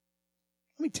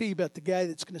Let me tell you about the guy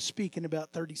that's going to speak in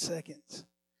about 30 seconds.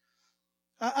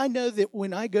 I know that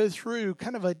when I go through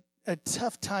kind of a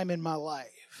tough time in my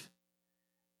life,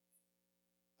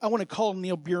 I want to call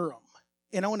Neil Burum.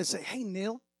 And I want to say, hey,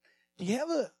 Neil, do you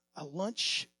have a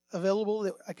lunch available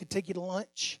that I could take you to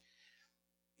lunch?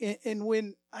 And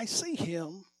when I see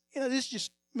him, this is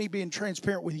just me being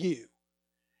transparent with you,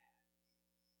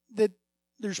 that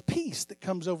there's peace that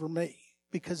comes over me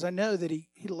because I know that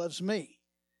he loves me.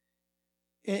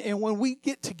 And when we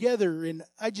get together and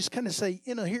I just kind of say,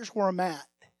 here's where I'm at,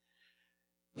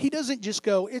 he doesn't just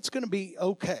go, it's going to be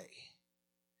okay.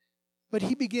 But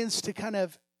he begins to kind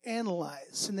of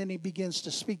analyze, and then he begins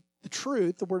to speak the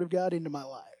truth, the Word of God, into my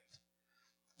life.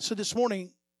 So this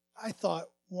morning, I thought,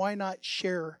 why not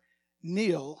share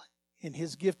Neil and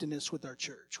his giftedness with our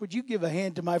church? Would you give a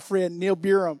hand to my friend Neil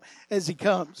Burum as he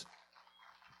comes?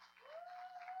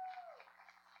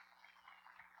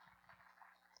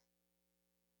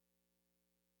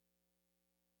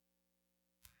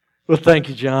 Well, thank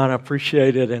you, John. I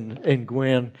appreciate it, and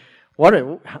Gwen.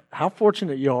 How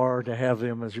fortunate you are to have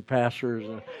them as your pastors.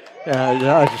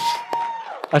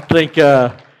 I think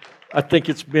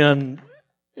it's been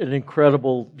an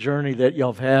incredible journey that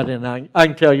y'all have had, and I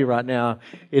can tell you right now,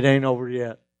 it ain't over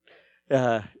yet.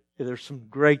 There's some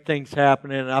great things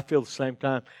happening, and I feel the same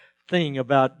time thinking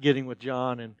about getting with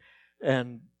John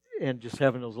and just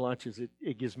having those lunches.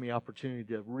 It gives me opportunity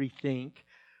to rethink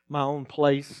my own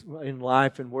place in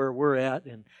life and where we're at,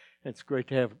 and it's great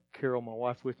to have Carol, my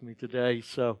wife, with me today.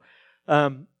 So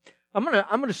I'm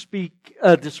gonna speak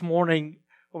this morning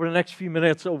over the next few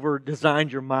minutes over Design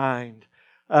Your Mind.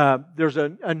 There's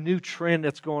a new trend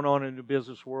that's going on in the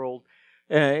business world,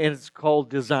 and it's called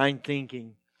design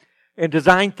thinking. And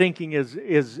design thinking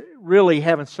is really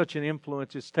having such an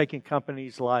influence. It's taking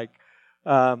companies like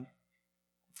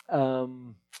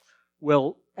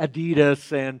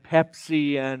Adidas and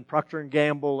Pepsi and Procter &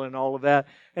 Gamble and all of that.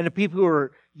 And the people who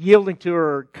are yielding to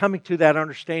or coming to that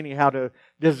understanding how to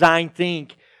design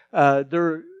think,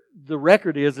 the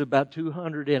record is about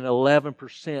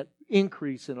 211%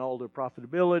 increase in all their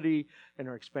profitability and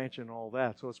their expansion and all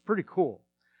that. So it's pretty cool.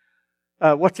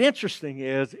 What's interesting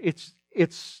is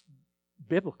it's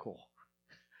biblical.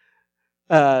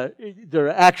 They're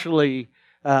actually...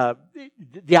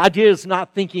 the idea is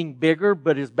not thinking bigger,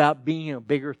 but is about being a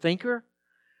bigger thinker.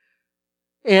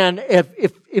 And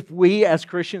if we as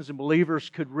Christians and believers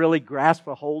could really grasp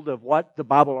a hold of what the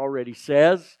Bible already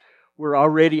says, we're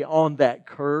already on that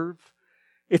curve.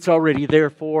 It's already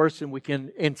there for us, and we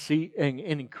can see and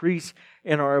increase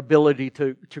in our ability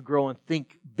to grow and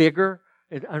think bigger,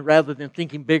 and rather than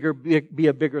thinking bigger, be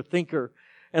a bigger thinker.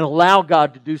 And allow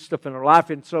God to do stuff in our life.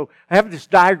 And so I have this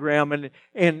diagram,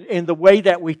 and the way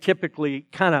that we typically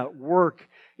kind of work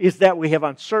is that we have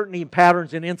uncertainty and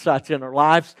patterns and insights in our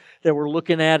lives that we're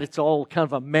looking at. It's all kind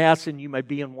of a mess, and you may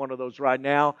be in one of those right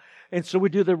now. And so we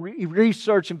do the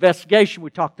research, investigation. We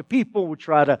talk to people. We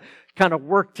try to kind of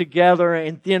work together,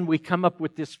 and then we come up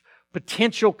with this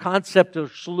potential concept or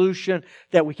solution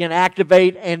that we can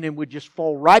activate, and then we just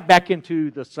fall right back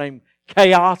into the same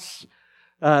chaos.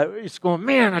 It's going,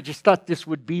 man, I just thought this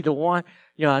would be the one.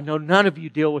 I know none of you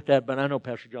deal with that, but I know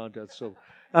Pastor John does. So,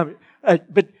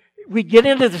 but we get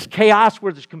into this chaos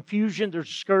where there's confusion, there's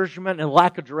discouragement, and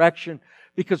lack of direction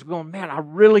because we're going, man, I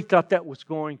really thought that was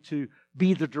going to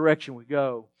be the direction we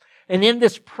go. And in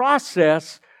this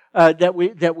process that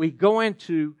we go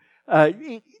into,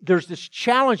 there's this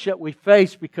challenge that we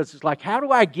face because it's like, how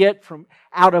do I get from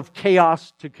out of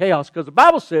chaos to chaos? Because the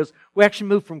Bible says we actually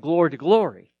move from glory to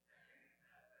glory.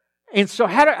 And so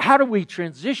how do we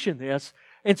transition this?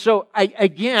 And so, I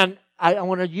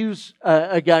want to use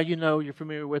a guy you're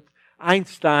familiar with,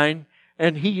 Einstein,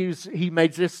 and he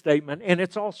made this statement, and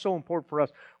it's also important for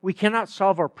us. We cannot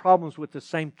solve our problems with the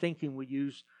same thinking we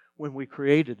used when we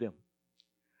created them.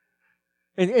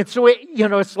 And so,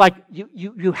 it's like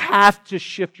you have to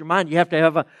shift your mind. You have to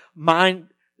have a mind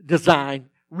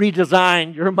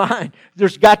redesign your mind.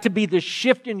 There's got to be this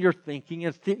shift in your thinking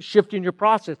and shift in your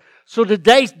process. So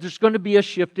today, there's going to be a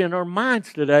shift in our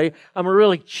minds today. I'm going to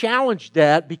really challenge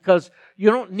that because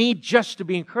you don't need just to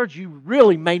be encouraged. You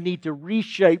really may need to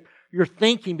reshape your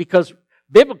thinking because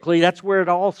biblically, that's where it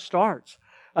all starts.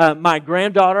 My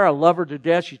granddaughter, I love her to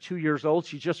death. She's 2 years old.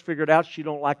 She just figured out she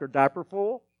don't like her diaper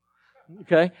full.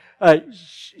 Okay?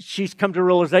 She's come to a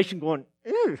realization going,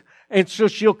 ew. And so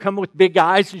she'll come with big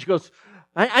eyes and she goes,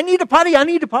 I need a potty.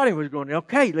 We're going,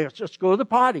 okay, let's just go to the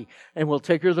potty. And we'll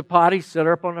take her to the potty, set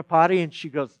her up on the potty, and she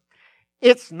goes,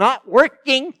 it's not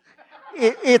working.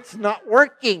 It's not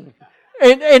working.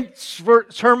 And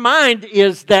her mind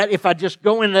is that if I just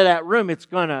go into that room, it's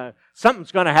going to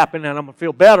something's going to happen and I'm going to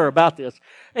feel better about this.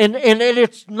 And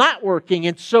it's not working.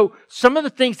 And so some of the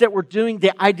things that we're doing,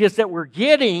 the ideas that we're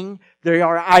getting, they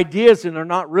are ideas and they're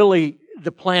not really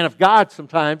the plan of God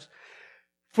sometimes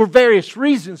for various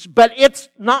reasons, but it's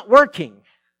not working.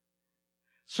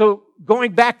 So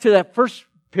going back to that first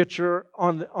picture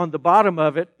on the bottom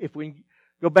of it, if we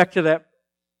go back to that,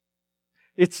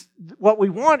 it's what we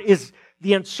want is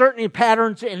the uncertainty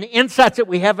patterns and the insights that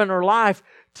we have in our life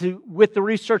with the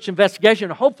research investigation.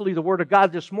 Hopefully the Word of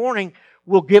God this morning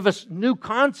will give us new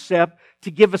concept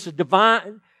to give us a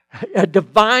divine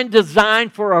design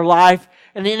for our life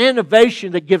and an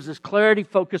innovation that gives us clarity,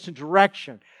 focus, and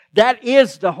direction. That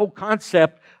is the whole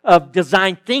concept of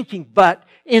design thinking. But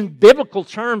in biblical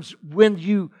terms, when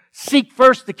you seek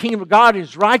first the kingdom of God and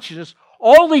His righteousness,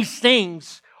 all these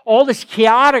things, all these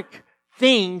chaotic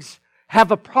things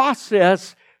have a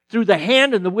process through the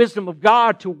hand and the wisdom of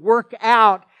God to work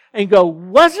out and go,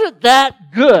 wasn't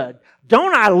that good?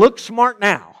 Don't I look smart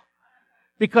now?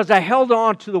 Because I held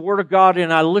on to the Word of God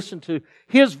and I listened to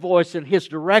His voice and His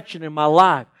direction in my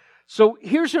life. So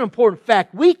here's an important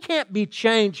fact. We can't be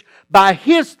changed by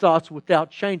His thoughts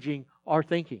without changing our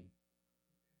thinking.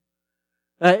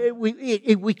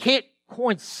 We can't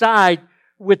coincide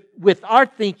with our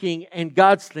thinking and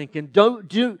God's thinking.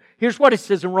 Here's what it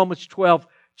says in Romans 12,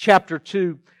 chapter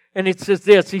 2. And it says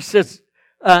this. He says,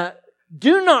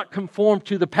 do not conform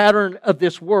to the pattern of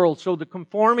this world. So the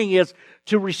conforming is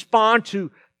to respond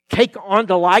to, take on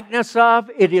the likeness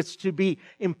of. It is to be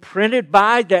imprinted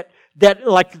by that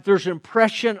like if there's an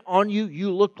impression on you,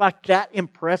 you look like that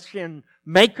impression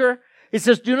maker. It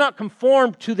says, do not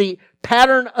conform to the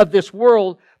pattern of this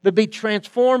world, but be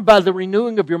transformed by the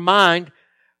renewing of your mind.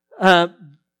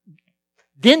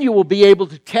 Then you will be able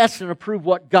to test and approve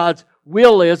what God's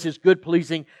will is, His good,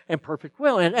 pleasing, and perfect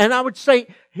will. And I would say,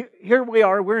 here we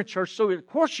are, we're in church, so of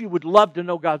course you would love to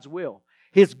know God's will,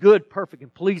 His good, perfect,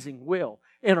 and pleasing will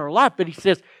in our life. But He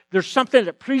says there's something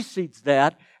that precedes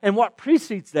that, and what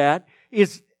precedes that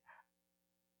is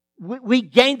we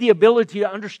gain the ability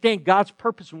to understand God's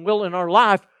purpose and will in our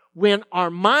life when our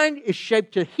mind is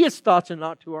shaped to His thoughts and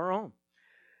not to our own.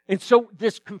 And so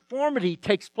this conformity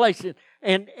takes place,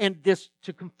 and this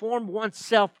to conform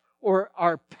oneself or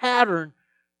our pattern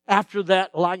after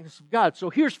that likeness of God.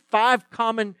 So here's 5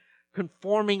 common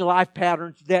conforming life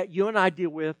patterns that you and I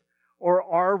deal with or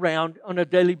are around on a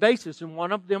daily basis. And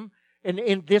one of them,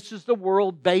 and this is the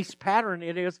world-based pattern,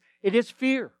 it is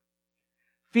fear.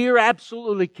 Fear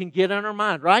absolutely can get in our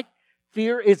mind, right?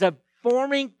 Fear is a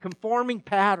conforming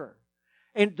pattern.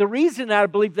 And the reason that I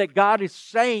believe that God is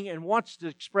saying and wants to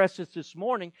express this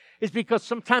morning is because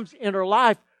sometimes in our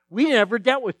life, we never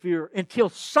dealt with fear until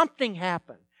something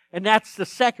happened. And that's the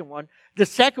second one. The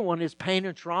second one is pain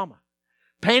and trauma.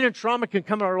 Pain and trauma can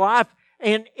come in our life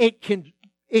and it can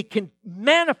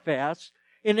manifest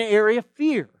in the area of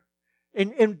fear.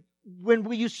 And when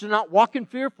we used to not walk in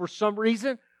fear for some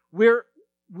reason,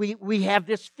 we have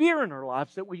this fear in our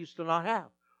lives that we used to not have.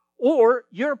 Or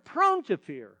you're prone to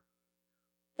fear.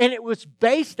 And it was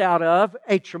based out of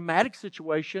a traumatic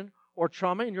situation or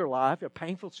trauma in your life, a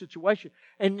painful situation.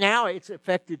 And now it's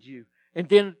affected you. And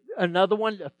then another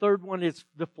one, a third one is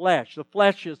the flesh. The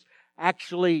flesh is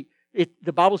actually,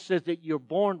 the Bible says that you're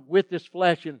born with this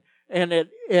flesh. And it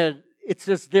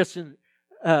says this in,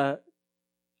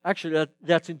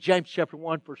 that's in James chapter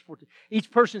 1, verse 14. Each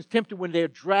person is tempted when they are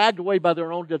dragged away by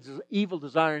their own evil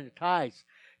desire and entice.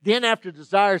 Then after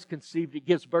desire is conceived, it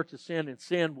gives birth to sin. And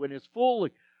sin, when it's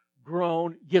fully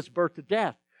grown, gives birth to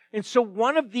death. And so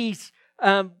one of these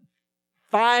 5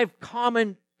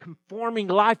 common conforming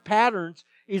life patterns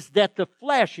is that the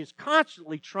flesh is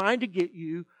constantly trying to get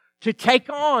you to take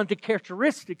on the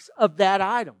characteristics of that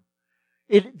item.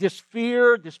 This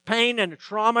fear, this pain, and the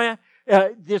trauma,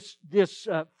 this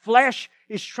flesh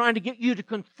is trying to get you to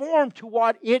conform to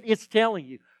what it is telling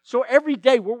you. So every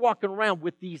day we're walking around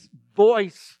with these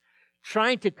voice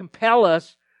trying to compel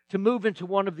us to move into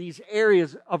one of these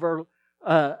areas of our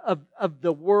of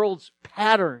the world's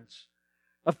patterns.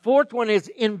 A fourth one is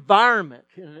environment,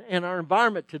 and our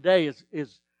environment today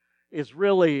is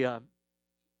really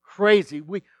crazy.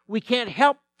 We can't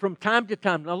help from time to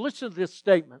time. Now listen to this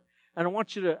statement, and I'm going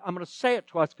to say it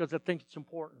twice because I think it's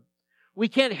important. We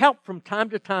can't help from time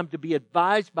to time to be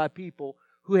advised by people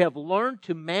who have learned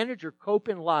to manage or cope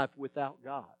in life without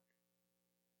God.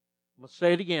 I'm going to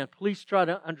say it again. Please try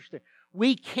to understand.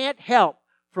 We can't help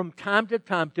from time to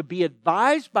time to be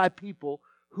advised by people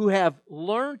who have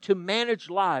learned to manage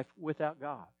life without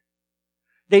God.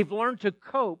 They've learned to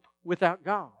cope without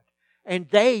God. and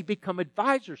they become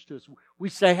advisors to us. We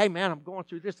say, hey man, I'm going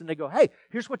through this, and they go, hey,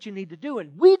 here's what you need to do.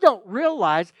 And we don't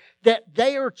realize that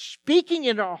they are speaking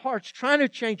in our hearts, trying to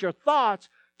change our thoughts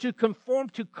to conform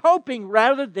to coping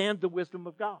rather than the wisdom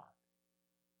of God.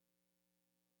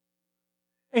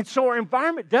 And so our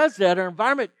environment does that. Our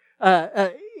environment,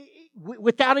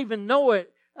 without even knowing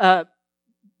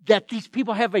that these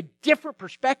people have a different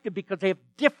perspective because they have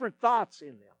different thoughts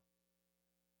in them.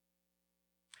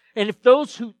 And if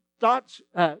those thoughts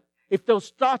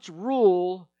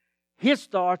rule his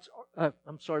thoughts,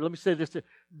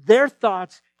 their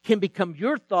thoughts can become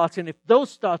your thoughts, and if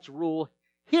those thoughts rule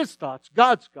his thoughts,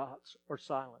 God's thoughts are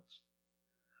silenced.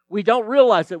 We don't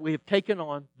realize that we have taken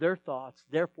on their thoughts,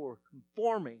 therefore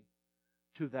conforming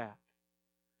to that.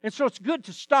 And so it's good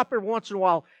to stop every once in a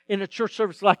while in a church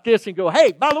service like this and go,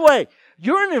 hey, by the way,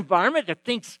 you're in an environment that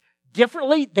thinks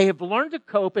differently. They have learned to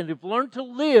cope and they've learned to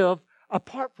live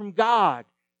apart from God.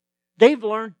 They've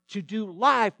learned to do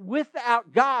life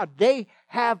without God. They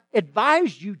have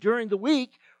advised you during the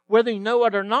week, whether you know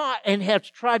it or not, and has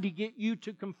tried to get you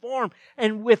to conform.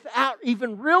 And without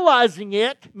even realizing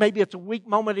it, maybe it's a weak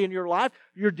moment in your life,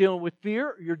 you're dealing with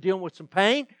fear, you're dealing with some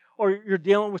pain, or you're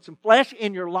dealing with some flesh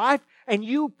in your life, and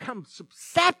you become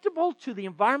susceptible to the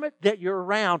environment that you're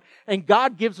around. And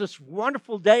God gives us a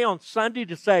wonderful day on Sunday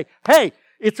to say, hey,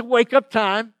 it's a wake-up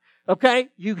time. Okay?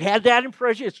 You had that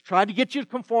impression. It's trying to get you to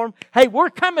conform. Hey,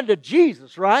 we're coming to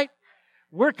Jesus, right?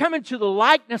 We're coming to the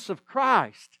likeness of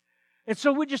Christ. And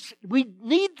so we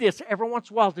need this every once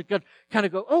in a while to kind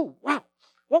of go, oh, wow,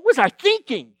 what was I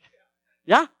thinking?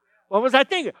 Yeah? What was I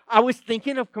thinking? I was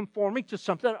thinking of conforming to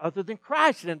something other than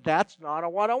Christ, and that's not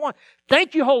what I want.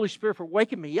 Thank you, Holy Spirit, for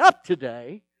waking me up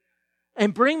today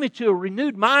and bring me to a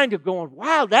renewed mind of going,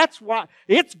 wow, that's why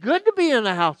it's good to be in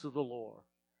the house of the Lord.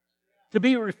 To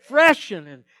be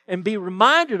refreshing and be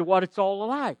reminded of what it's all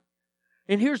like.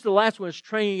 And here's the last one, is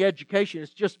training education.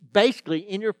 It's just basically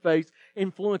in your face,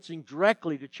 influencing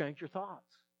directly to change your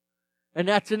thoughts. And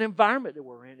that's an environment that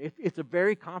we're in. It's a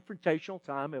very confrontational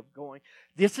time of going,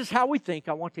 this is how we think.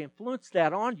 I want to influence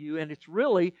that on you. And it's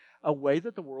really a way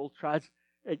that the world tries,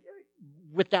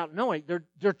 without knowing,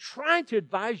 they're trying to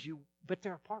advise you, but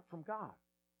they're apart from God.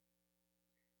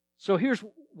 So here's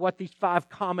what these 5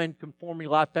 common conforming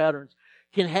life patterns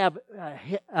can have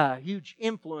a huge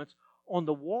influence on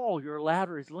the wall your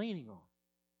ladder is leaning on.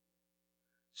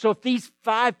 So if these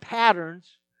 5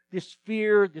 patterns, this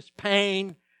fear, this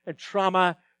pain and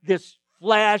trauma, this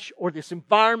flesh or this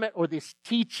environment or this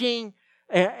teaching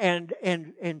and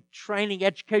training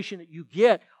education that you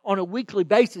get on a weekly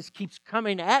basis keeps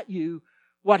coming at you,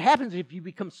 what happens if you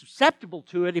become susceptible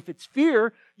to it? If it's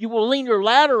fear, you will lean your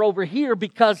ladder over here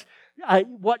because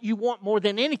what you want more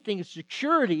than anything is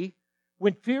security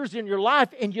when fear's in your life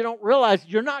and you don't realize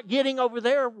you're not getting over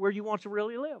there where you want to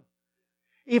really live.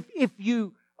 If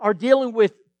you are dealing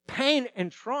with pain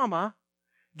and trauma,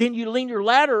 then you lean your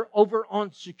ladder over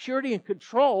on security and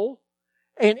control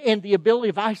and the ability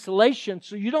of isolation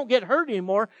so you don't get hurt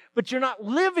anymore, but you're not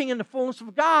living in the fullness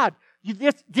of God.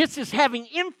 This is having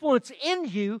influence in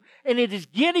you, and it is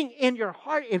getting in your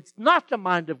heart. It's not the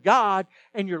mind of God,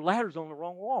 and your ladder's on the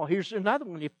wrong wall. Here's another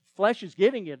one. If flesh is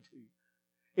getting into you,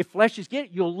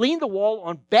 you'll lean the wall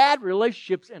on bad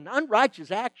relationships and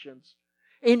unrighteous actions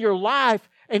in your life,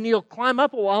 and you'll climb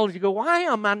up a wall and you go, why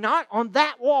am I not on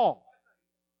that wall?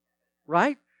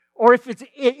 Right? Or if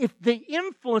the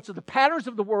influence of the patterns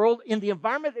of the world in the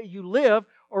environment that you live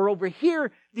are over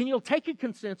here, then you'll take a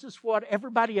consensus for what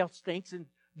everybody else thinks and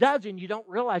does, and you don't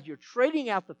realize you're trading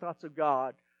out the thoughts of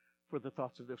God for the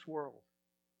thoughts of this world.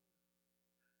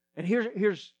 And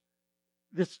here's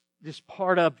this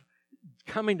part of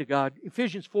coming to God.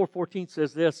 Ephesians 4:14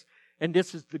 says this, and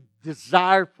this is the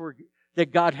desire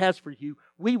that God has for you.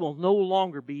 We will no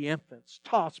longer be infants,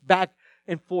 tossed back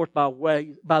and forth by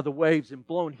the waves and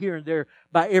blown here and there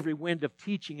by every wind of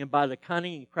teaching and by the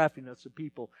cunning and craftiness of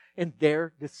people and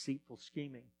their deceitful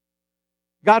scheming.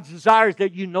 God's desire is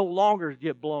that you no longer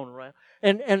get blown around.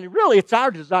 And really it's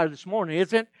our desire this morning,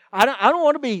 isn't it? I don't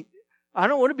want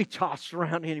to be tossed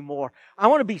around anymore. I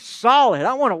want to be solid.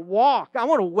 I want to walk. I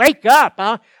want to wake up.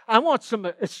 I want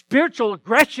some spiritual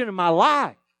aggression in my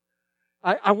life.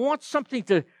 I want something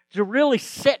to really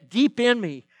set deep in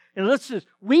me. And listen,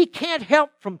 we can't help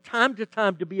from time to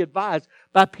time to be advised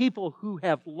by people who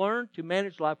have learned to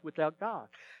manage life without God.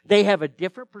 They have a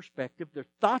different perspective. Their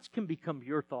thoughts can become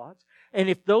your thoughts. And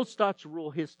if those thoughts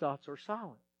rule, his thoughts are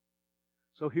silent.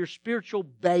 So here's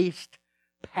spiritual-based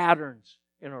patterns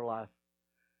in our life.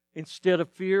 Instead of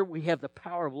fear, we have the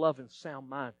power of love and sound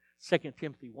mind. 2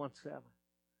 Timothy 1:7.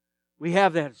 We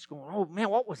have that. It's going, oh man,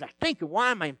 what was I thinking?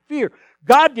 Why am I in fear?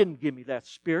 God didn't give me that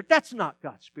spirit. That's not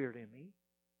God's spirit in me.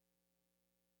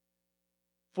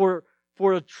 For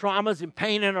the traumas and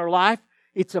pain in our life,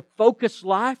 it's a focused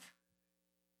life.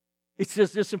 It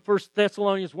says this in 1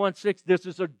 Thessalonians 1:6. This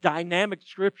is a dynamic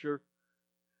scripture.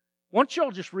 Why don't y'all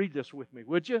just read this with me,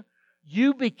 would you?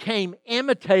 You became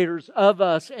imitators of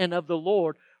us and of the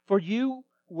Lord, for you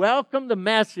welcome the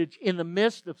message in the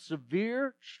midst of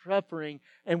severe suffering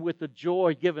and with the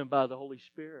joy given by the Holy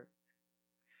Spirit.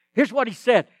 Here's what he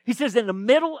said. He says, in the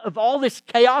middle of all this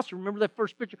chaos, remember that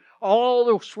first picture? All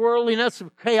the swirliness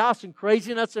of chaos and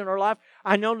craziness in our life.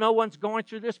 I know no one's going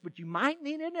through this, but you might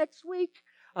need it next week.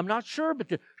 I'm not sure, but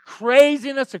the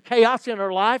craziness of chaos in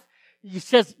our life, he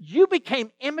says, you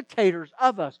became imitators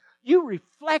of us. You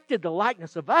reflected the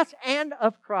likeness of us and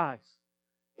of Christ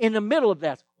in the middle of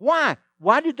that. Why?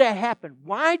 Why did that happen?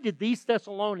 Why did these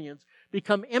Thessalonians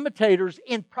become imitators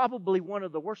in probably one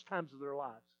of the worst times of their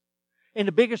lives? In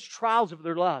the biggest trials of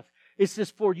their life? It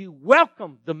says, for you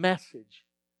welcomed the message.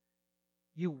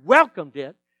 You welcomed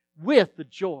it with the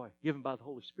joy given by the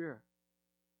Holy Spirit.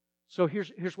 So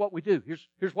here's what we do.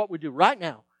 Here's what we do right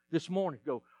now, this morning.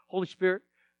 Go, Holy Spirit,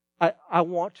 I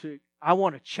want to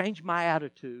change my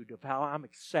attitude of how I'm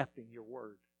accepting your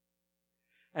word.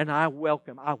 And I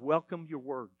welcome your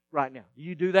word right now. Do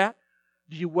you do that?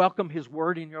 Do you welcome his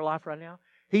word in your life right now?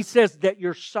 He says that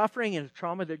your suffering and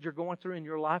trauma that you're going through in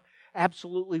your life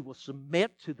absolutely will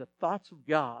submit to the thoughts of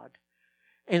God.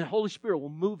 And the Holy Spirit will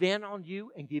move in on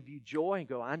you and give you joy and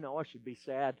go, I know I should be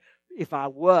sad if I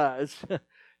was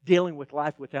dealing with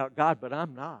life without God, but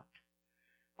I'm not.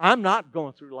 I'm not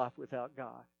going through life without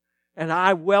God. And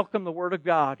I welcome the Word of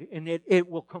God, and it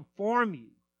will conform you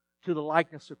to the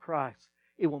likeness of Christ.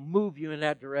 It will move you in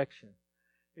that direction.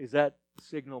 Is that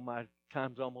signal my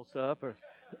time's almost up? Or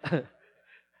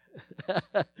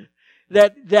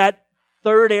that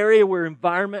third area where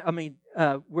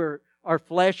where our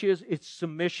flesh is, it's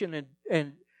submission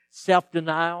and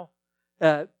self-denial.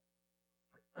 For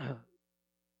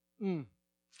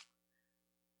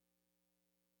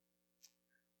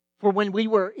when we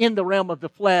were in the realm of the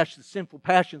flesh, the sinful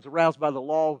passions aroused by the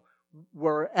law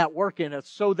were at work in us,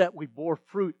 so that we bore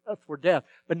fruit for death.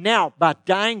 But now, by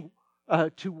dying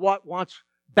to what once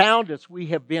bound us, we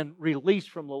have been released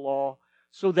from the law,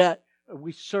 so that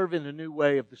we serve in the new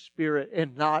way of the Spirit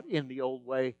and not in the old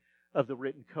way of the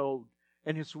written code.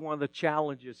 And it's one of the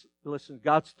challenges. Listen,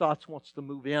 God's thoughts wants to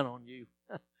move in on you.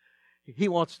 He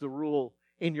wants to rule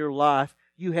in your life.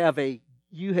 You have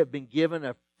been given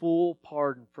a full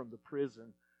pardon from the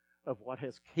prison of what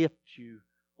has kept you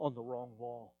on the wrong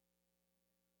wall.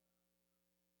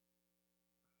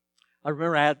 I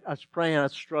remember I was praying, I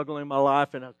was struggling in my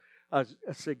life, and I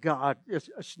said, God, I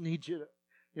just need you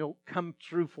to, come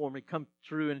through for me, come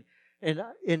through. And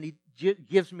He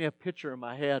gives me a picture in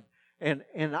my head, and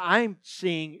I'm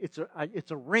seeing it's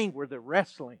a ring where they're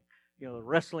wrestling,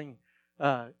 wrestling.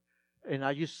 And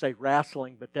I used to say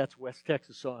wrestling, but that's West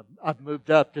Texas, so I've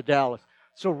moved up to Dallas.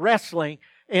 So wrestling,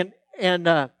 and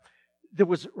there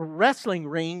was a wrestling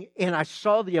ring, and I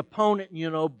saw the opponent,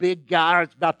 big guy,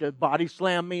 it's about to body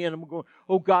slam me, and I'm going,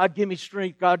 oh, God, give me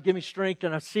strength, God, give me strength,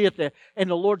 and I see it there, and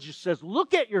the Lord just says,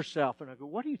 look at yourself, and I go,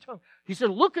 what are you talking about? He said,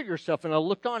 look at yourself, and I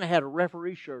looked on, I had a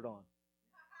referee shirt on.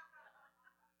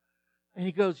 And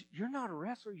He goes, you're not a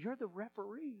wrestler, you're the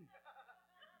referee.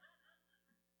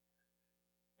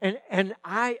 And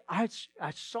I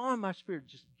saw in my spirit,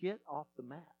 just get off the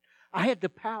mat. I had the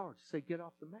power to say, get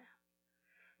off the mat.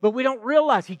 But we don't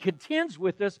realize He contends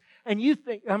with us, and you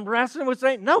think, I'm wrestling with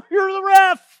Satan. No, you're the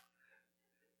ref.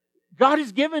 God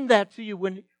has given that to you.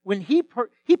 When He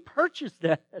purchased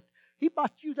that, He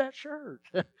bought you that shirt.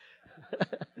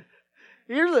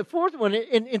 Here's the fourth one.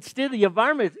 Instead of the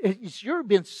environment, you're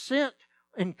being sent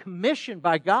and commissioned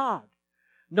by God.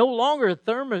 No longer a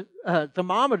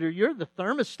thermometer, you're the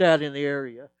thermostat in the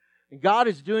area. And God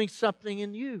is doing something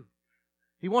in you.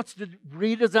 He wants to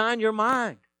redesign your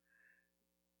mind.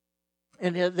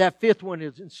 And that fifth one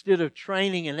is, instead of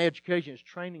training and education, it's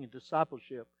training and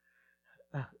discipleship.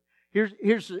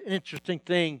 Here's an interesting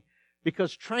thing,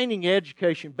 because training and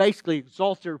education basically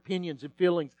exalt their opinions and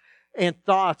feelings and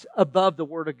thoughts above the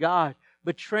Word of God.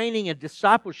 But training and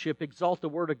discipleship exalt the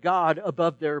Word of God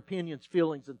above their opinions,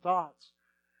 feelings, and thoughts.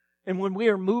 And when we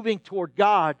are moving toward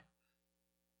God,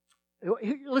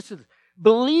 listen,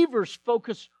 believers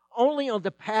focus only on the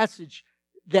passage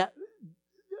that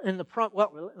in the front.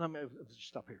 Well, let me just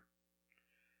stop here.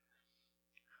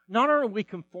 Not only are we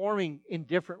conforming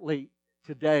indifferently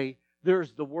today,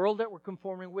 there's the world that we're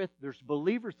conforming with, there's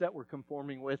believers that we're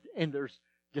conforming with, and there's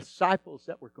disciples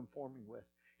that we're conforming with.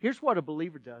 Here's what a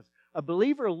believer does. A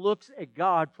believer looks at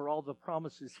God for all the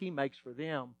promises He makes for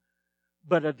them,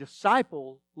 but a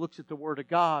disciple looks at the Word of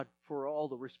God for all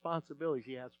the responsibilities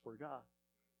he has for God.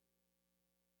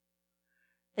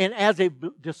 And as a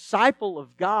disciple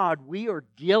of God, we are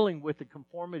dealing with the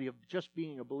conformity of just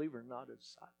being a believer, not a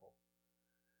disciple.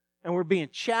 And we're being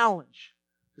challenged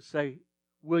to say,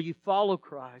 will you follow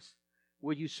Christ?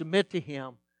 Will you submit to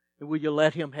Him? And will you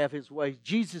let Him have His ways?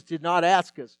 Jesus did not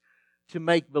ask us to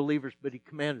make believers, but He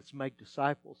commanded us to make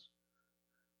disciples.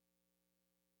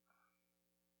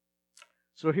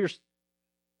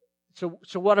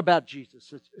 So what about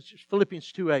Jesus?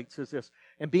 Philippians 2:8 says this,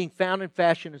 and being found in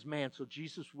fashion as man. So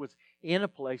Jesus was in a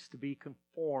place to be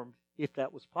conformed, if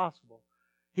that was possible.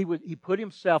 He put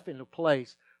Himself in a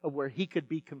place of where He could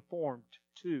be conformed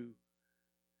to.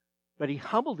 But He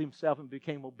humbled Himself and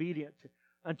became obedient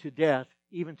unto death,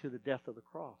 even to the death of the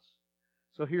cross.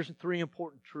 So here's 3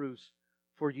 important truths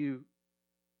for you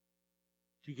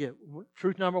to get.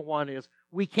 Truth number 1 is,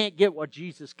 we can't get what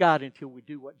Jesus got until we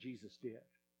do what Jesus did.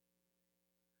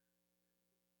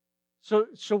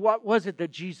 So what was it that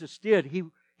Jesus did?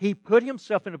 He put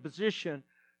Himself in a position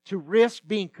to risk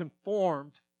being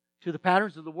conformed to the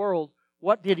patterns of the world.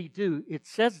 What did He do? It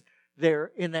says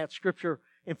there in that scripture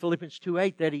in Philippians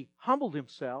 2:8 that He humbled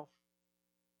Himself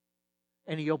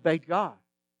and He obeyed God.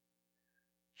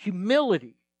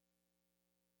 Humility.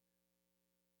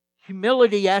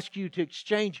 Humility asks you to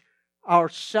exchange our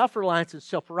self-reliance and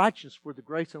self-righteousness for the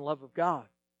grace and love of God.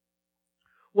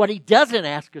 What He doesn't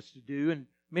ask us to do, and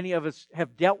many of us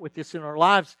have dealt with this in our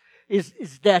lives,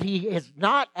 is that He has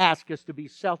not asked us to be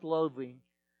self-loathing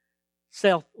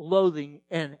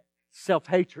and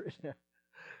self-hatred.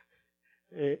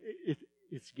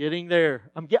 It's getting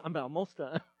there. I'm almost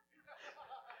done.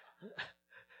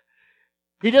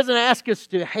 He doesn't ask us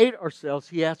to hate ourselves.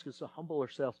 He asks us to humble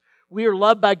ourselves. We are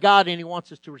loved by God, and He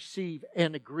wants us to receive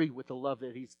and agree with the love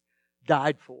that He's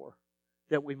died for,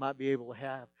 that we might be able to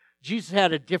have. Jesus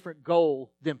had a different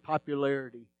goal than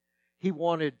popularity. He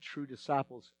wanted true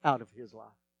disciples out of His life.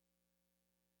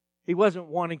 He wasn't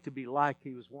wanting to be liked.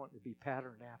 He was wanting to be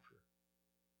patterned after.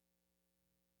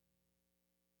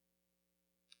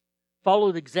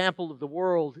 Follow the example of the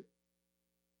world,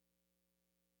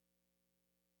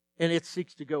 and it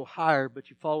seeks to go higher,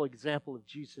 but you follow the example of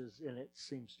Jesus, and it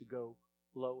seems to go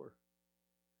lower.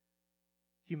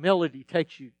 Humility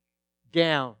takes you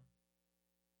down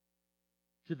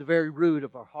to the very root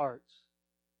of our hearts.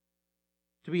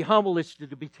 To be humble is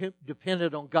to be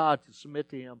dependent on God, to submit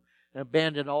to Him, and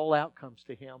abandon all outcomes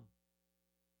to Him.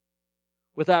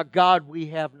 Without God, we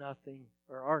have nothing,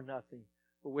 or are nothing,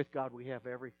 but with God, we have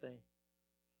everything.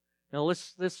 Now,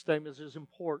 this statement is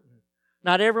important.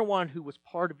 Not everyone who was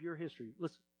part of your history,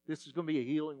 listen, this is going to be a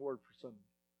healing word for some of you.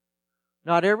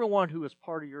 Not everyone who is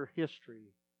part of your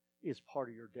history is part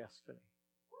of your destiny.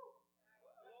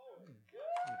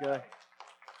 Okay?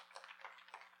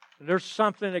 And there's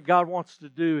something that God wants to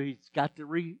do. He's got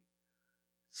to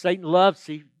Satan loves,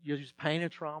 He uses pain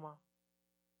and trauma.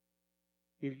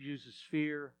 He uses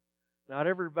fear. Not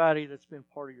everybody that's been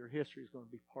part of your history is going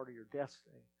to be part of your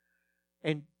destiny.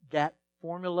 And that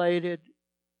formulated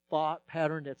thought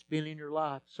pattern that's been in your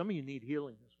life, some of you need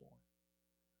healing this morning.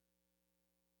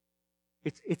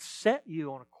 It's set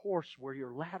you on a course where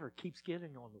your ladder keeps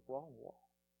getting on the wrong wall.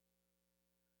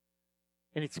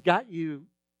 And it's got you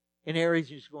in areas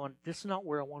you're just going, this is not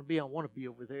where I want to be. I want to be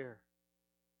over there.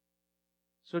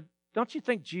 So don't you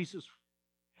think Jesus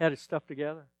had His stuff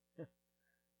together?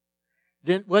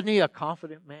 Wasn't He a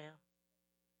confident man?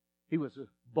 He was a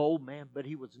bold man, but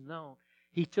He was known.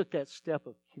 He took that step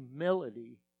of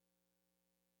humility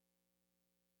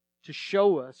to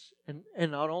show us, and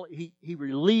not only He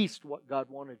released what God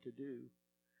wanted to do.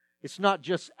 It's not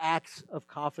just acts of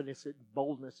confidence and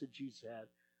boldness that Jesus had.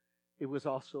 It was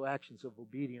also actions of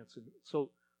obedience. And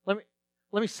so let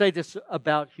me say this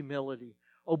about humility.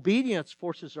 Obedience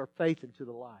forces our faith into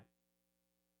the light.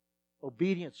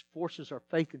 Obedience forces our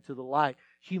faith into the light.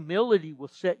 Humility will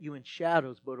set you in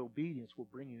shadows, but obedience will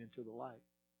bring you into the light.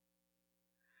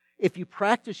 If you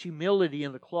practice humility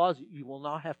in the closet, you will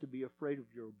not have to be afraid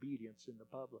of your obedience in the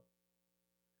public.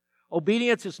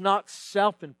 Obedience is not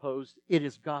self-imposed, it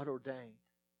is God-ordained.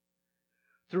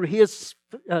 Through His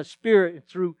Spirit and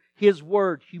through His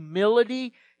Word,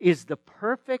 humility is the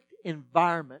perfect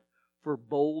environment for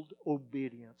bold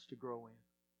obedience to grow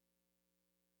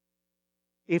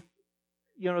in. If,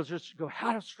 just go,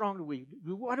 how strong do we,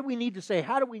 what do we need to say?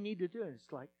 How do we need to do it?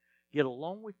 It's like, get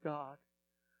along with God.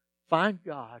 Find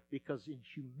God, because in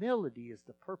humility is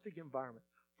the perfect environment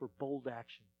for bold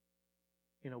action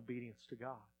in obedience to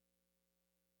God.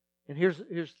 And here's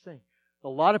the thing. A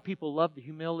lot of people love the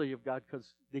humility of God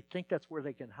because they think that's where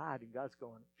they can hide. And God's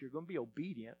going, if you're going to be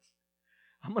obedient,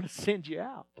 I'm going to send you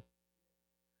out.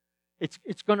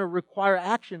 It's going to require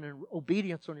action and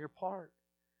obedience on your part.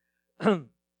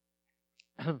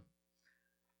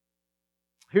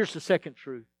 Here's the second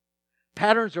truth.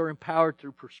 Patterns are empowered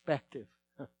through perspective.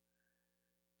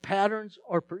 Patterns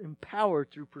are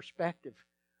empowered through perspective.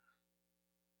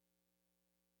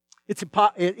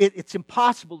 It's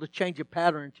impossible to change a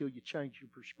pattern until you change your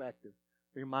perspective,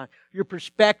 your mind. Your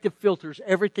perspective filters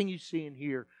everything you see and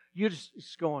hear. You're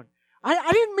just going,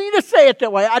 I didn't mean to say it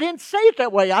that way. I didn't say it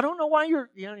that way. I don't know why your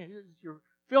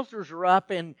filters are up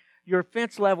and your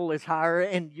offense level is higher,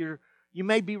 and you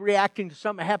may be reacting to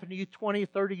something that happened to you 20 or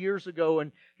 30 years ago,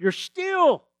 and you're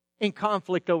still in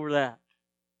conflict over that.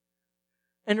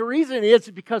 And the reason is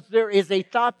because there is a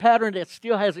thought pattern that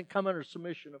still hasn't come under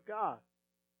submission of God.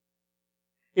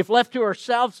 If left to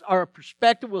ourselves, our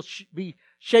perspective will be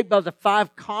shaped by the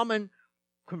 5 common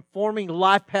conforming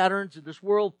life patterns of this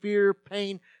world: fear,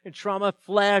 pain, and trauma,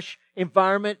 flesh,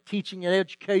 environment, teaching, and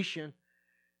education.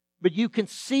 But you can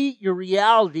see your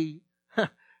reality.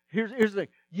 Here's the thing.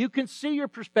 You can see your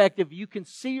perspective. You can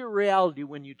see your reality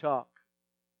when you talk.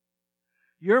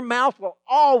 Your mouth will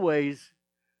always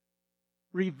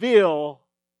reveal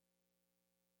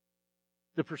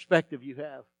the perspective you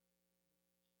have.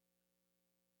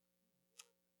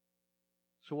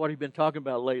 So what have you been talking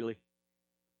about lately?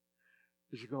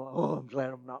 Is you going, oh, I'm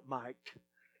glad I'm not mic'd.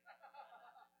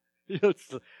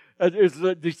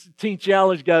 It's these Teen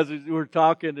Challenge guys who were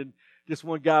talking, and this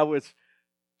one guy was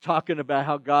talking about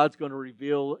how God's going to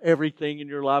reveal everything in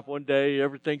your life one day.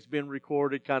 Everything's been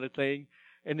recorded kind of thing.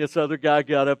 And this other guy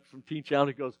got up from Teen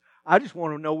Challenge and goes, I just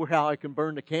want to know how I can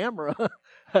burn the camera.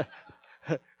 I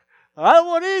don't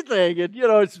want anything. And,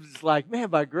 it's just like, man,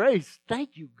 by grace,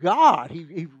 thank you, God.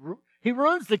 He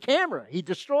runs the camera. He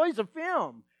destroys the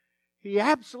film. He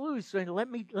absolutely is saying, let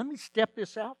me step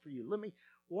this out for you. Let me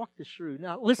walk this through.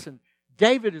 Now, listen,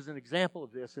 David is an example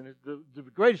of this, and it's the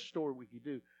greatest story we could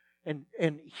do and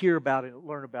hear about it and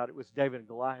learn about it was David and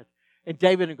Goliath. And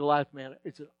David and Goliath, man,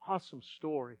 it's an awesome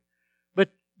story. But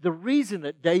the reason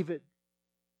that David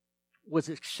was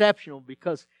exceptional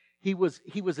because he was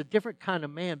a different kind of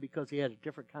man because he had a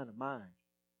different kind of mind.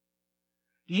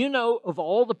 Do you know of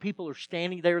all the people who are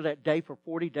standing there that day for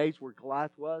 40 days where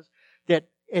Goliath was, that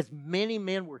as many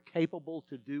men were capable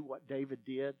to do what David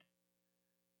did,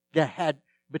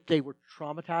 but they were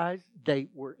traumatized, they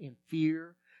were in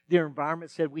fear, their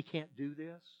environment said, we can't do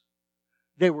this.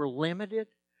 They were limited,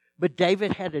 but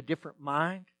David had a different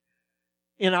mind.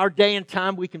 In our day and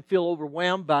time, we can feel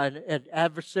overwhelmed by an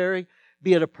adversary,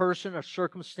 be it a person, a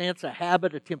circumstance, a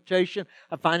habit, a temptation,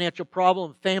 a financial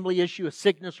problem, a family issue, a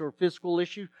sickness, or a physical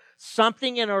issue.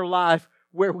 Something in our life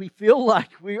where we feel like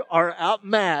we are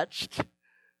outmatched.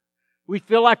 We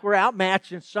feel like we're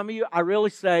outmatched, and some of you, I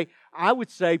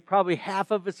would say probably half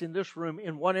of us in this room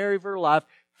in one area of our life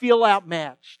feel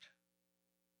outmatched.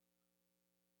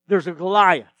 There's a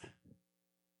Goliath.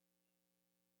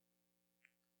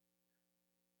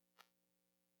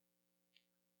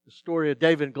 The story of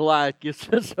David and Goliath gives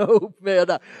us hope, man.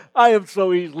 I am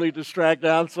so easily distracted.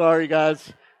 I'm sorry,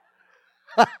 guys.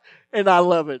 And I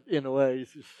love it in a way.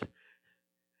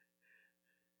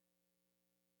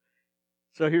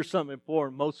 So here's something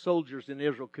important. Most soldiers in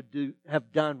Israel could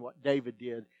have done what David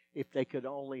did if they could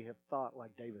only have thought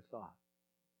like David thought.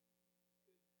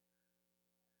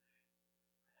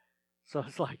 So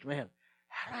it's like, man,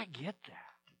 how did I get that?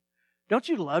 Don't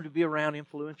you love to be around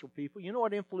influential people? You know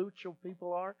what influential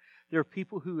people are? They're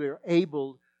people who are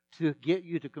able to get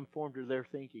you to conform to their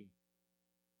thinking.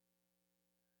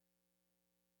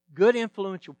 Good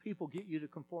influential people get you to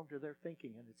conform to their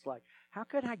thinking. And it's like, how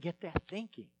could I get that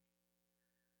thinking?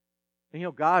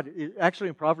 And God, actually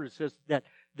in Proverbs it says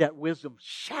that wisdom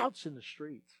shouts in the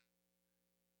streets.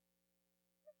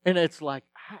 And it's like,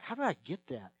 how do I get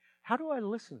that? How do I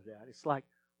listen to that? It's like,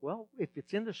 well, if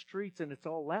it's in the streets and it's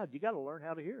all loud, you got to learn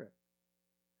how to hear it.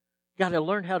 Got to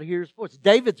learn how to hear His voice.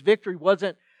 David's victory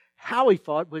wasn't how he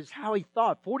fought, but it's how he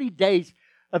thought. 40 days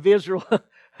of Israel.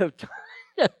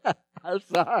 I'm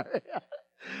sorry.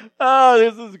 Oh,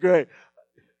 this is great.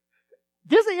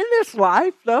 In this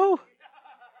life, though,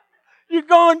 you're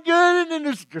going good, and then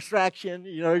there's distraction.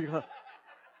 You're going,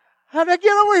 how did I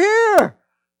get over here?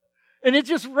 And it's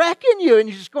just wrecking you, and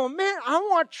you're just going, man, I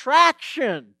want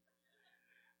traction.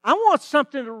 I want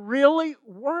something to really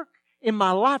work in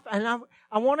my life, and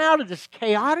I want out of this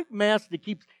chaotic mess that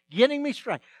keeps getting me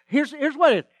straight. Here's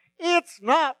what it is. It's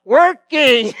not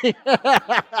working.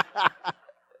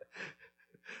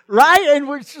 Right? And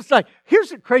it's just like, here's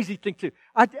the crazy thing too.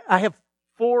 I have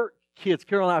 4 kids.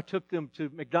 Carol and I took them to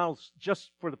McDonald's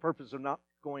just for the purpose of not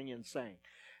going insane.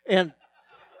 And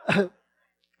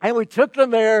we took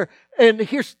them there, and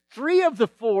here's 3 of the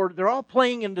 4. They're all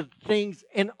playing into things,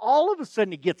 and all of a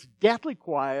sudden it gets deathly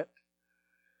quiet.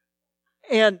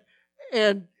 And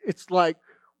it's like,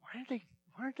 why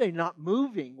aren't they not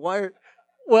moving?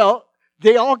 Well,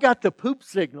 they all got the poop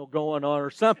signal going on or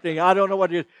something. I don't know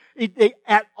what it is.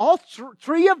 At all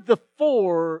 3 of the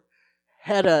 4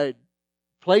 had a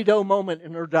Play-Doh moment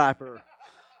in her diaper.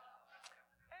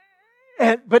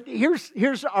 But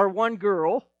here's our one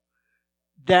girl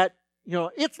that,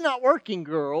 it's not working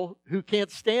girl who can't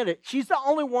stand it. She's the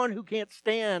only one who can't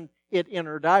stand it in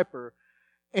her diaper.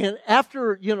 And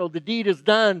after, the deed is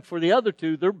done for the other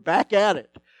 2, they're back at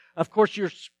it. Of course,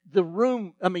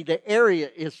 the area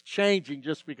is changing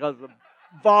just because of the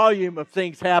volume of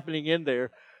things happening in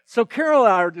there. So Carol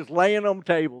and I are just laying on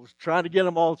tables, trying to get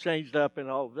them all changed up and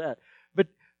all of that.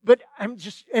 But I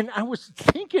was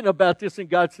thinking about this, and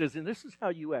God says, and this is how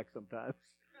you act sometimes.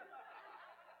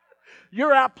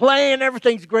 You're out playing,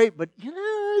 everything's great, but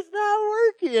it's not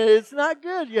working. It's not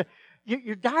good.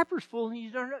 Your diaper's full,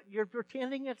 and you're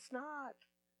pretending it's not.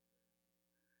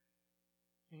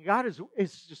 And God is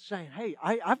just saying, hey,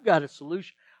 I've got a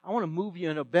solution. I want to move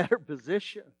you in a better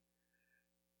position.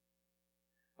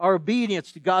 Our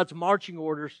obedience to God's marching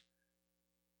orders.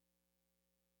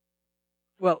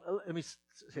 Well, let me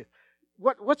say,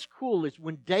 what's cool is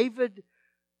when David,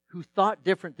 who thought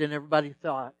different than everybody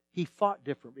thought, he fought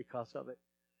different because of it.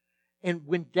 And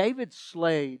when David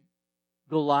slayed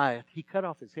Goliath, he cut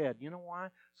off his head. You know why?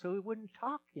 So he wouldn't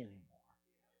talk anymore.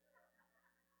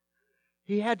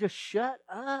 He had to shut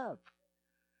up.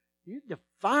 You're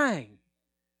defying.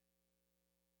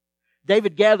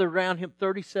 David gathered around him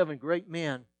 37 great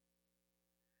men.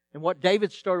 And what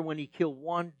David started when he killed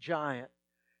one giant,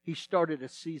 he started a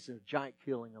season of giant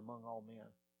killing among all men.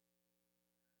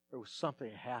 There was something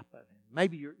that happened.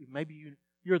 Maybe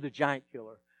you're the giant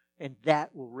killer, and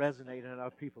that will resonate in other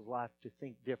people's lives to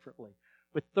think differently.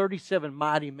 With 37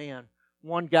 mighty men,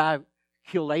 one guy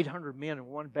killed 800 men in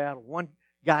one battle. One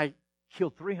guy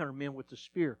killed 300 men with the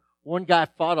spear. One guy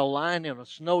fought a lion in a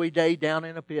snowy day down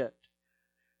in a pit.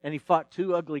 And he fought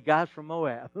 2 ugly guys from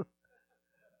Moab.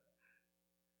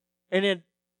 And then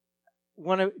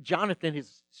Jonathan,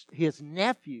 his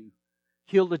nephew,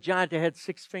 killed a giant that had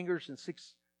 6 fingers and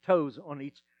 6 toes on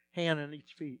each hand and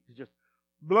each feet. It's just,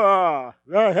 blah,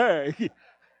 hey.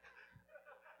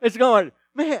 It's going,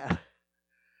 man.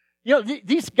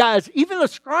 These guys, even the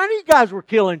scrawny guys were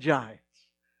killing giants.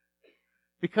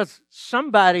 Because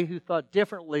somebody who thought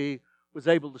differently was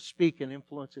able to speak and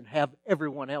influence and have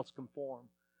everyone else conform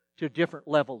to a different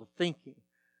level of thinking.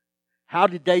 How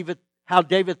David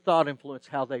thought influenced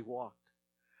how they walked.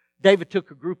 David took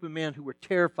a group of men who were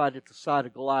terrified at the sight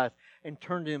of Goliath and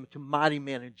turned them into mighty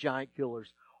men and giant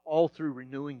killers, all through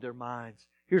renewing their minds.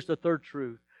 Here's the third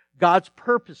truth. God's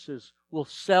purposes will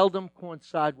seldom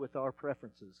coincide with our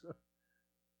preferences.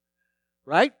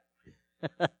 Right?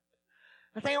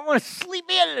 I think I want to sleep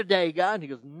in today, God. And he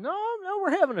goes, no,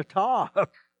 we're having a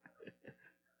talk.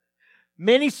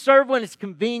 Many serve when it's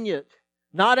convenient,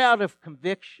 not out of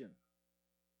conviction.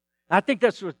 I think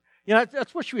that's what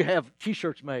we have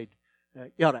T-shirts made.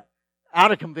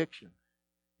 Out of conviction.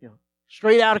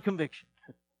 Straight out of conviction.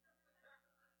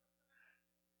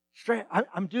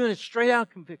 I'm doing it straight out of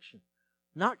conviction,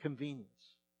 not convenience.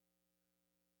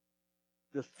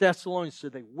 The Thessalonians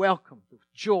said they welcomed with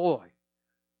joy.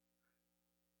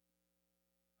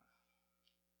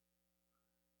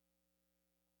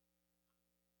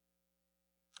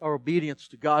 Our obedience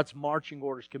to God's marching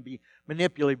orders can be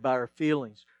manipulated by our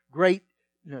feelings.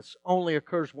 Greatness only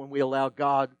occurs when we allow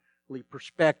godly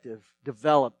perspective,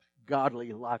 develop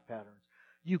godly life patterns.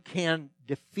 You can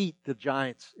defeat the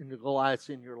giants and the Goliaths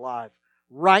in your life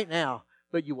right now,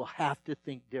 but you will have to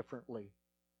think differently.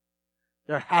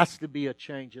 There has to be a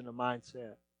change in the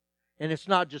mindset. And it's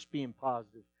not just being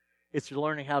positive. It's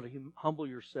learning how to humble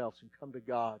yourselves and come to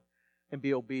God and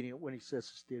be obedient when He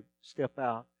says to step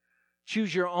out.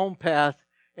 Choose your own path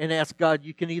and ask God.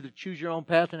 You can either choose your own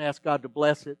path and ask God to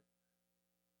bless it,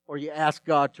 or you ask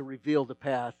God to reveal the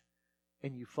path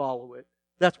and you follow it.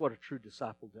 That's what a true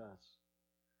disciple does.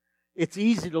 It's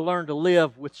easy to learn to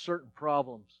live with certain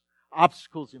problems,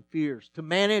 obstacles, and fears, to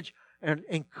manage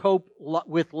and cope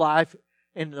with life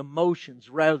and emotions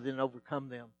rather than overcome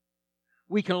them.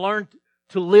 We can learn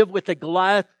to live with a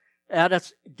Goliath at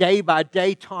us day by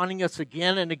day, taunting us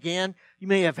again and again. You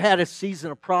may have had a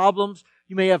season of problems.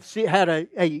 You may have had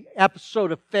a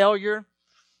episode of failure.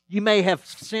 You may have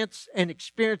sensed and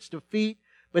experienced defeat,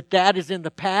 but that is in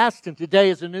the past, and today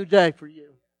is a new day for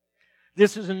you.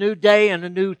 This is a new day and a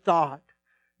new thought.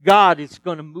 God is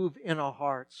going to move in our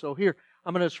hearts. So here,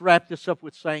 I'm going to just wrap this up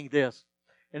with saying this.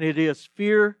 And it is,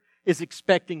 fear is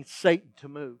expecting Satan to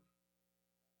move.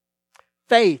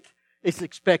 Faith is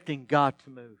expecting God to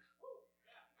move.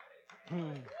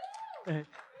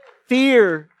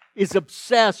 Fear is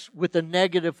obsessed with the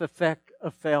negative effect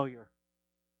of failure.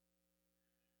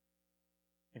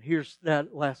 And here's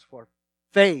that last part.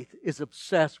 Faith is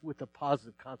obsessed with the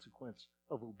positive consequence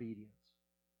of obedience.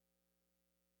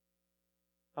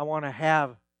 I want to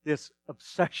have this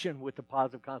obsession with the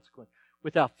positive consequence.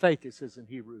 Without faith, it says in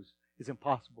Hebrews, it's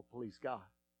impossible to please God.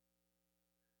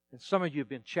 And some of you have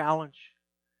been challenged,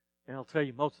 and I'll tell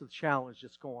you, most of the challenge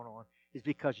that's going on is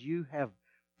because you have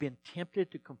been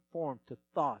tempted to conform to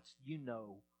thoughts you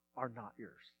know are not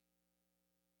yours.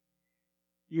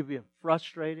 You've been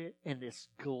frustrated, and this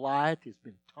Goliath has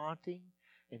been taunting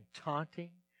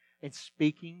and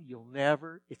speaking. You'll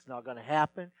never, it's not going to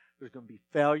happen. There's going to be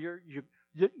failure.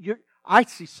 I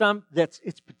see some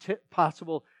it's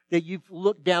possible that you've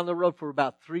looked down the road for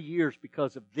about 3 years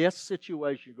because of this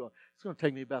situation. You're going, it's going to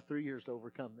take me about 3 years to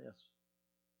overcome this.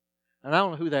 And I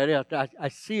don't know who that is. I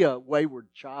see a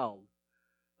wayward child.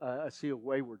 I see a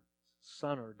wayward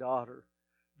son or daughter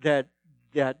that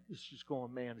is just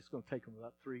going, man, it's going to take them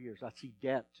about 3 years. I see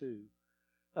debt too.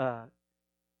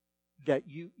 That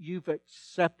you've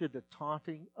accepted the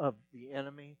taunting of the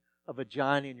enemy, of a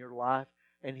giant in your life,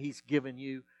 and he's given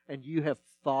you, and you have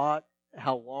thought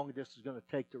how long this is going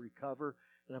to take to recover.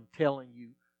 And I'm telling you,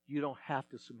 you don't have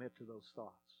to submit to those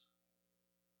thoughts.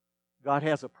 God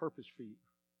has a purpose for you.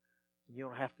 And you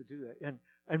don't have to do that.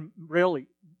 And really,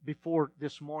 before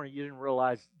this morning, you didn't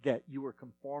realize that you were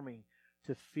conforming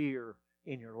to fear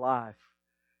in your life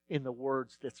in the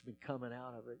words that's been coming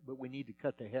out of it. But we need to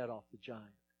cut the head off the giant.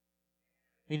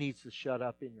 He needs to shut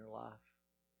up in your life.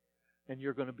 And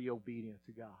you're going to be obedient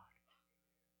to God.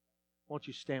 Won't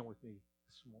you stand with me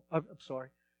this morning? I'm sorry.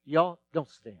 Y'all, don't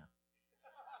stand.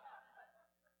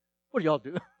 What are y'all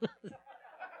doing?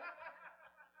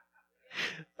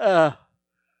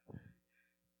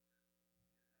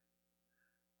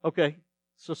 Okay,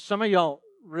 so some of y'all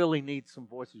really need some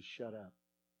voices shut up.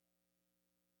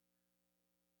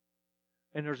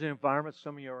 And there's an environment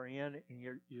some of you are in, and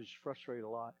you're just frustrated a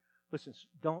lot. Listen,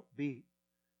 you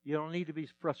don't need to be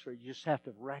frustrated. You just have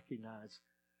to recognize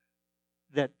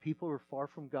that people who are far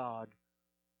from God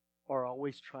are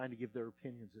always trying to give their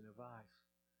opinions and advice.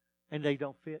 And they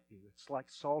don't fit you. It's like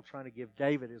Saul trying to give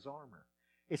David his armor.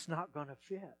 It's not going to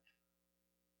fit.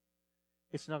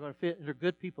 It's not going to fit. And they're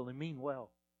good people. They mean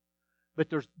well. But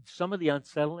there's some of the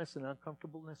unsettledness and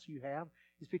uncomfortableness you have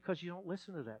is because you don't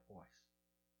listen to that voice.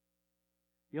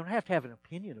 You don't have to have an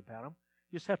opinion about them.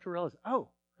 You just have to realize,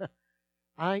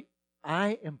 I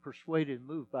am persuaded and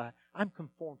moved by, I'm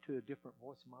conformed to a different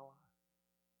voice in my life.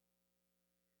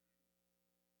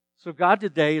 So God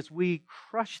today, as we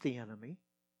crush the enemy,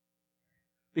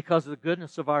 because of the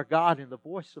goodness of our God and the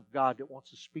voice of God that wants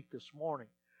to speak this morning,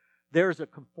 there's a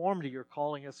conformity you're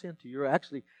calling us into. You're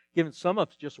actually giving some of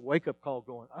us just a wake-up call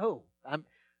going, I've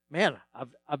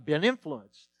been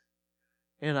influenced.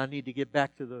 And I need to get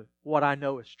back to what I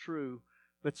know is true.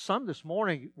 But some this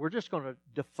morning, we're just going to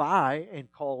defy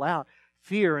and call out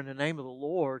fear in the name of the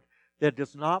Lord that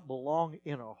does not belong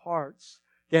in our hearts,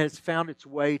 that has found its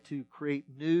way to create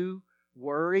new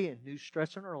worry and new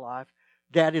stress in our life.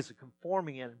 That is a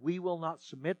conforming, and we will not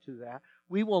submit to that.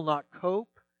 We will not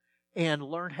cope and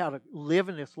learn how to live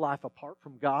in this life apart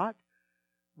from God.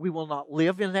 We will not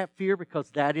live in that fear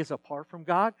because that is apart from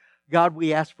God. God,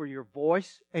 we ask for your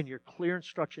voice and your clear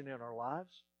instruction in our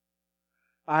lives.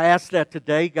 I ask that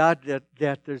today, God,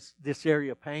 that there's this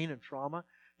area of pain and trauma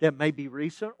that may be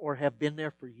recent or have been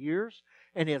there for years,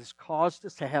 and it has caused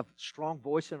us to have strong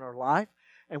voice in our life,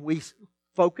 and we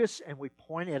focus and we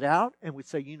point it out, and we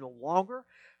say, you no longer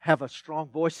have a strong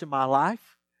voice in my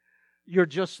life. You're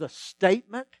just a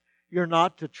statement. You're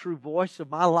not the true voice of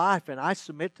my life, and I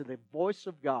submit to the voice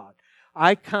of God.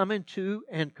 I come into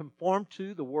and conform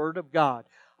to the Word of God.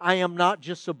 I am not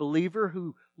just a believer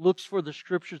who looks for the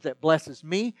Scriptures that blesses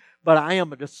me, but I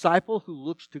am a disciple who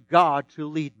looks to God to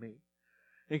lead me.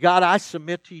 And God, I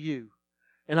submit to you,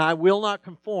 and I will not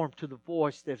conform to the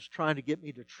voice that is trying to get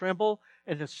me to tremble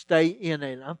and to stay in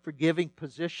an unforgiving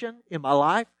position in my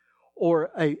life, or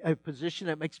a position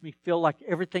that makes me feel like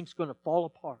everything's going to fall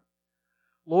apart.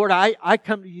 Lord, I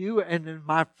come to you, and in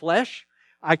my flesh,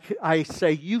 I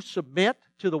say you submit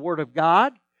to the Word of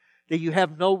God, that you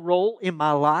have no role in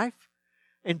my life.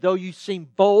 And though you seem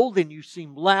bold and you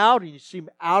seem loud and you seem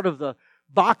out of the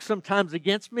box sometimes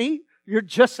against me, you're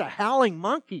just a howling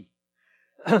monkey.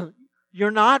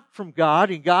 you're not from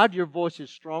God. In God, your voice is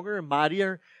stronger and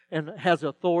mightier and has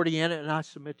authority in it, and I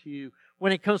submit to you.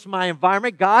 When it comes to my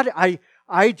environment, God,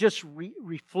 I just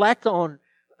reflect on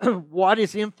what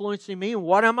is influencing me and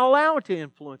what I'm allowed to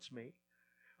influence me.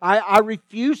 I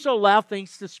refuse to allow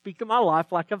things to speak in my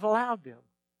life like I've allowed them.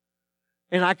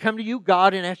 And I come to you,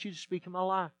 God, and ask you to speak in my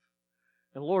life.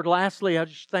 And Lord, lastly, I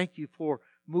just thank you for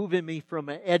moving me from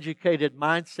an educated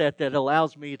mindset that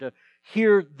allows me to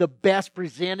hear the best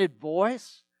presented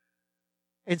voice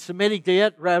and submitting to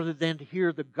it rather than to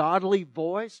hear the godly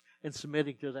voice and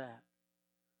submitting to that.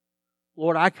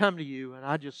 Lord, I come to you and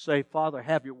I just say, Father,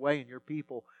 have your way in your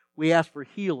people. We ask for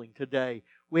healing today.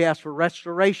 We ask for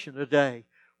restoration today.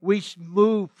 We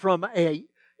move from a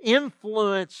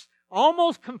influence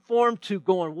almost conform to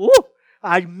going, whoop,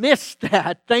 I missed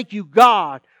that. Thank you,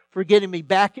 God, for getting me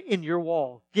back in your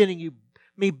wall, getting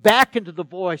me back into the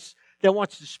voice that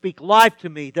wants to speak life to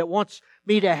me, that wants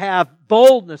me to have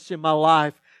boldness in my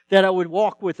life, that I would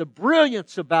walk with a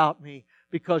brilliance about me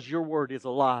because your word is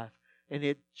alive and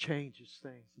it changes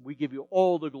things. We give you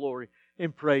all the glory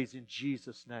and praise in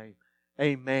Jesus' name.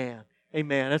 Amen.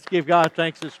 Amen. Let's give God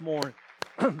thanks this morning.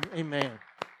 Amen.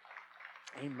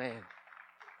 Amen.